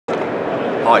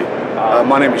Hi,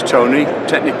 my name is Tony,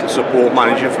 Technical Support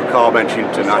Manager for CarBench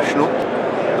International.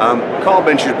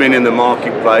 CarBench has been in the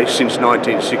marketplace since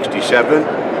 1967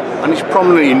 and is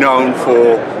prominently known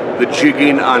for the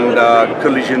jigging and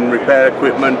collision repair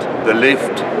equipment, the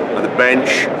lift and the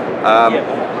bench,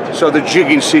 so the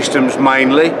jigging systems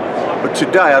mainly. But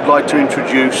today I'd like to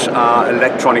introduce our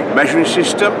electronic measuring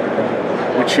system,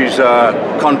 which is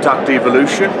Contact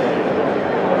Evolution.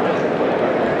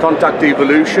 Contact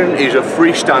Evolution is a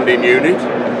freestanding unit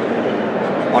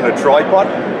on a tripod,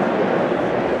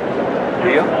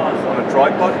 here, on a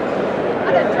tripod.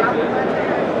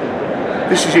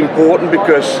 This is important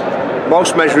because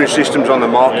most measuring systems on the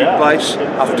marketplace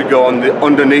have to go on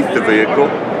underneath the vehicle.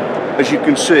 As you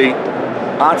can see,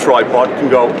 our tripod can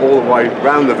go all the way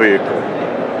around the vehicle.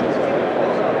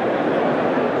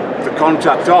 The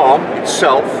contact arm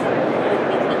itself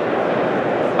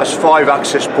has 5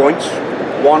 access points.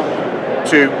 1,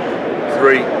 2,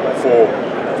 3, 4,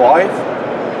 5,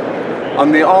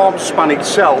 and the arm span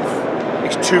itself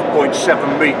is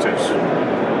 2.7 meters,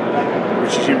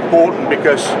 which is important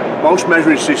because most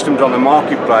measuring systems on the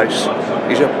marketplace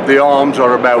the arms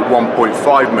are about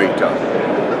 1.5 meter.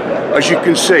 As you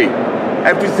can see,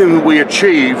 everything we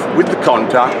achieve with the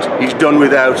contact is done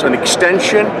without an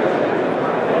extension.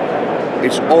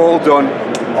 It's all done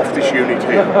off this unit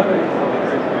here.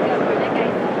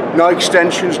 No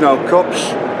extensions, no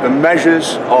cups. The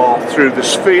measures are through the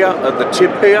sphere at the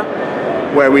tip here,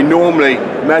 where we normally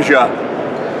measure,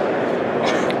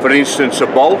 for instance, a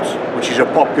bolt, which is a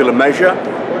popular measure,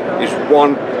 is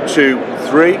 1, 2,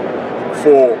 3,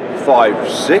 4, 5,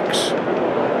 6,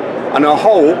 and a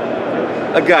hole,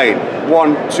 again,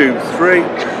 1, 2, 3,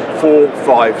 4,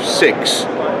 5, 6.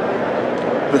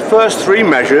 The first 3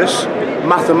 measures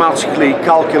mathematically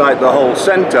calculate the whole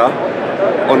centre,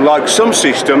 unlike some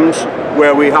systems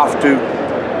where we have to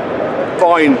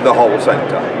find the whole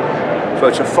centre. So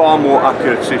it's a far more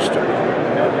accurate system.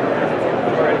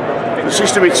 The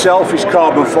system itself is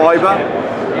carbon fibre,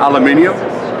 aluminium,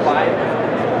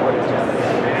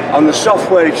 and the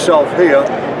software itself here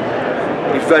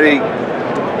is very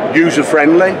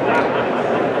user-friendly.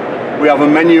 We have a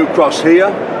menu across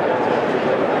here,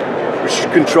 which is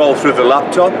controlled through the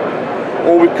laptop.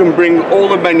 Or we can bring all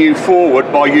the menu forward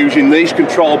by using these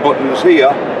control buttons here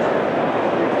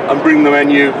and bring the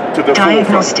menu to the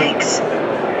Diagnostics.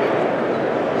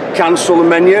 Forefront. Cancel the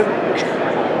menu.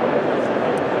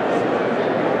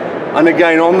 And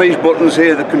again, on these buttons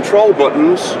here, the control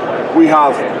buttons, we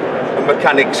have a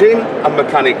mechanics in and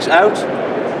mechanics out.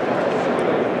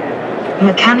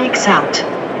 Mechanics out.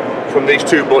 From these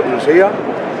 2 buttons here.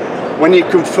 When you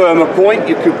confirm a point,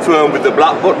 you confirm with the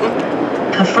black button.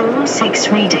 Perform 6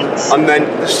 readings. And then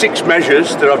the 6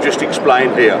 measures that I've just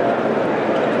explained here.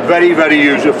 Very, very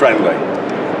user friendly.